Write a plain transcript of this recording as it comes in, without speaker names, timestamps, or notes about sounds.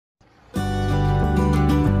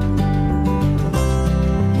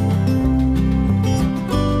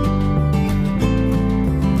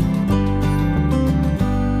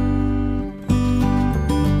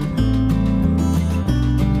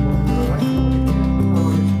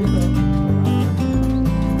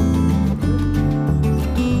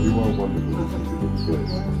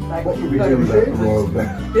We deal with that at Royal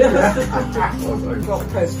Mail. Yeah. We've got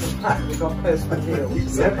postman pack, we've got postman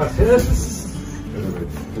deals. Yep, that's it. Anyway,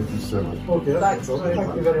 thank you so much. Okay,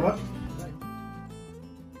 Thank you very much.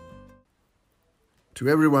 To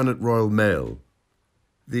everyone at RoyalMail,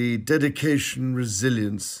 the dedication,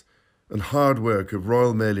 resilience and hard work of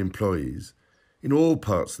RoyalMail employees in all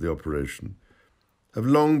parts of the operation have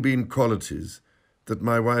long been qualities that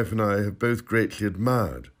my wife and I have both greatly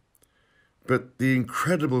admired. But the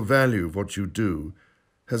incredible value of what you do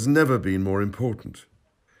has never been more important.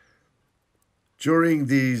 During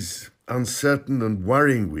these uncertain and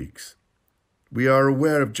worrying weeks, we are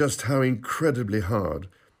aware of just how incredibly hard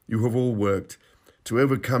you have all worked to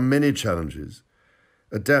overcome many challenges,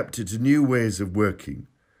 adapted to new ways of working,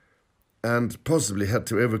 and possibly had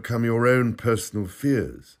to overcome your own personal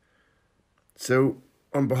fears. So,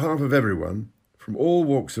 on behalf of everyone, from all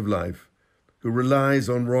walks of life, who relies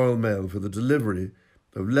on RoyalMail for the delivery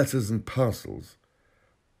of letters and parcels,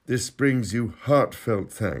 this brings you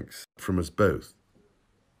heartfelt thanks from us both.